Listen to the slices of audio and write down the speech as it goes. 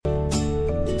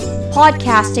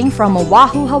Podcasting from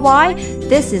Oahu, Hawaii,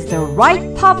 this is the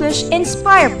Write, Publish,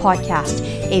 Inspire podcast,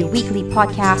 a weekly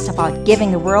podcast about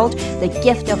giving the world the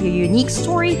gift of your unique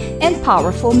story and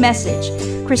powerful message.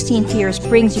 Christine Pierce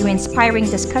brings you inspiring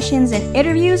discussions and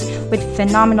interviews with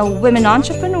phenomenal women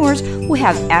entrepreneurs who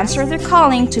have answered their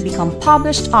calling to become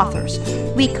published authors.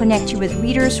 We connect you with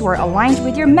readers who are aligned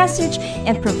with your message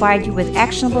and provide you with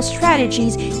actionable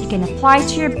strategies you can apply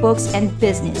to your books and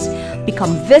business.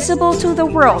 Become visible to the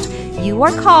world. You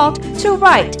are called to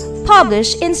write,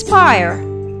 publish, inspire.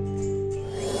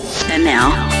 And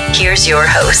now, here's your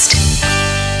host.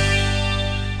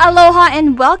 Aloha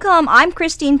and welcome. I'm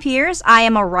Christine Pierce. I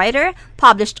am a writer,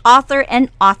 published author, and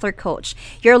author coach.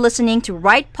 You're listening to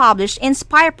Write, Publish,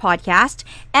 Inspire podcast,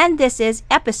 and this is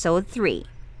episode 3.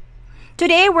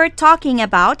 Today we're talking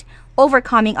about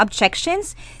overcoming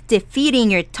objections,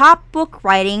 defeating your top book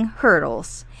writing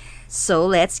hurdles. So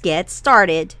let's get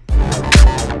started.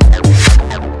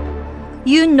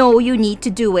 You know you need to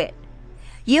do it.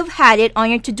 You've had it on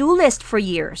your to-do list for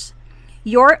years.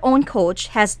 Your own coach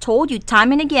has told you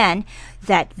time and again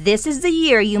that this is the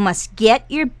year you must get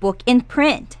your book in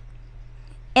print.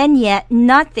 And yet,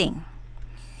 nothing.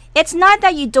 It's not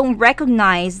that you don't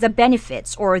recognize the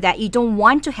benefits or that you don't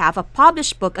want to have a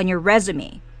published book on your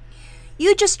resume.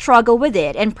 You just struggle with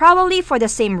it, and probably for the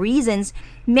same reasons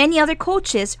many other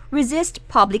coaches resist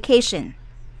publication.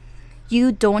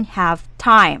 You don't have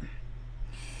time.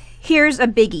 Here's a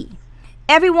biggie.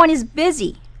 Everyone is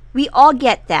busy. We all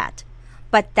get that.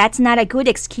 But that's not a good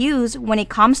excuse when it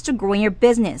comes to growing your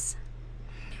business.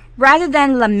 Rather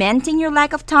than lamenting your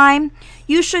lack of time,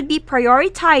 you should be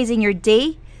prioritizing your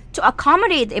day to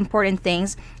accommodate important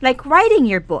things like writing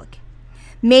your book.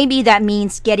 Maybe that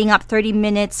means getting up 30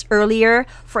 minutes earlier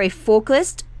for a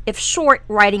focused, if short,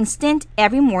 writing stint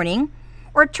every morning,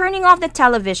 or turning off the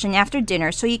television after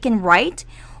dinner so you can write,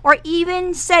 or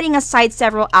even setting aside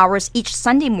several hours each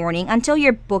Sunday morning until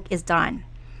your book is done.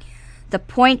 The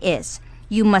point is,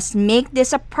 you must make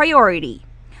this a priority.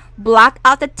 Block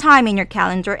out the time in your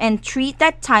calendar and treat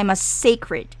that time as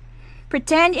sacred.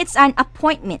 Pretend it's an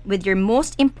appointment with your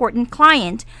most important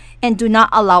client and do not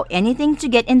allow anything to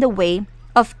get in the way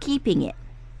of keeping it.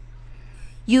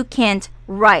 You can't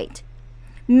write.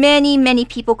 Many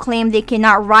people claim they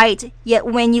cannot write, yet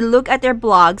when you look at their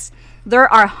blogs,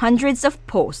 there are hundreds of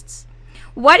posts.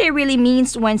 What it really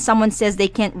means when someone says they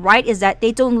can't write is that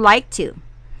they don't like to.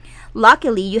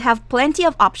 Luckily, you have plenty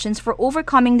of options for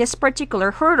overcoming this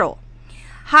particular hurdle.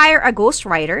 Hire a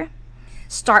ghostwriter,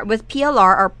 start with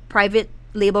PLR or private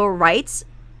label rights,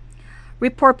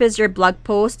 repurpose your blog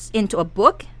posts into a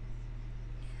book,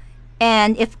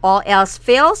 and if all else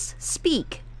fails,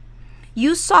 speak.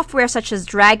 Use software such as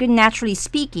Dragon Naturally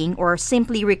Speaking or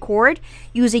Simply Record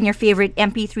using your favorite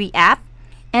MP3 app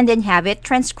and then have it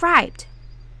transcribed.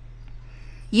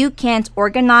 You can't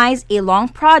organize a long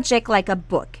project like a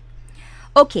book.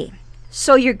 Okay,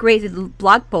 so you're great with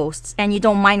blog posts and you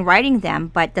don't mind writing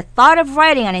them, but the thought of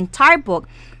writing an entire book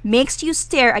makes you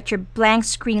stare at your blank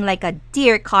screen like a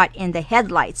deer caught in the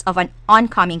headlights of an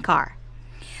oncoming car.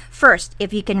 First,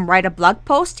 if you can write a blog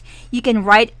post, you can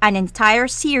write an entire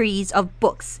series of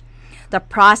books. The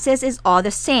process is all the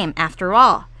same after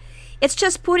all. It's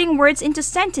just putting words into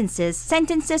sentences,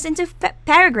 sentences into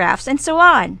paragraphs, and so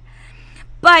on.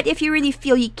 But if you really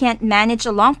feel you can't manage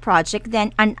a long project,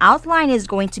 then an outline is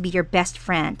going to be your best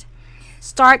friend.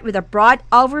 Start with a broad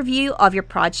overview of your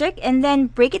project and then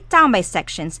break it down by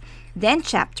sections, then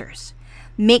chapters.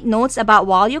 Make notes about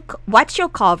what you'll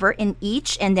cover in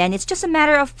each, and then it's just a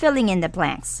matter of filling in the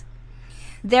blanks.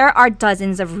 There are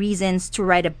dozens of reasons to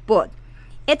write a book.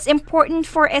 It's important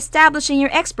for establishing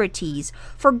your expertise,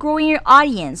 for growing your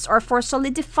audience, or for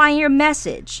solidifying your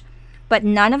message. But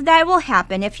none of that will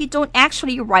happen if you don't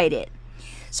actually write it.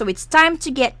 So it's time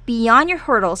to get beyond your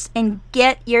hurdles and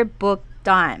get your book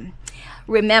done.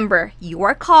 Remember, you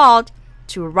are called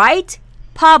to write,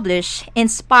 publish,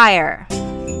 inspire.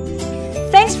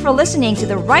 Thanks for listening to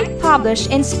the Write, Publish,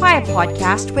 Inspire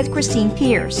podcast with Christine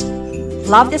Pierce.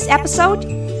 Love this episode?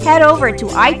 Head over to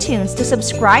iTunes to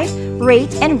subscribe,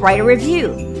 rate, and write a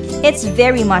review. It's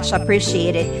very much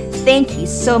appreciated. Thank you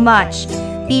so much.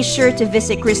 Be sure to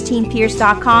visit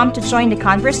ChristinePierce.com to join the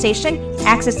conversation,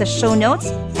 access the show notes,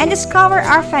 and discover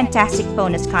our fantastic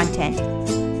bonus content.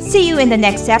 See you in the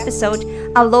next episode.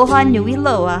 Aloha nui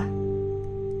loa.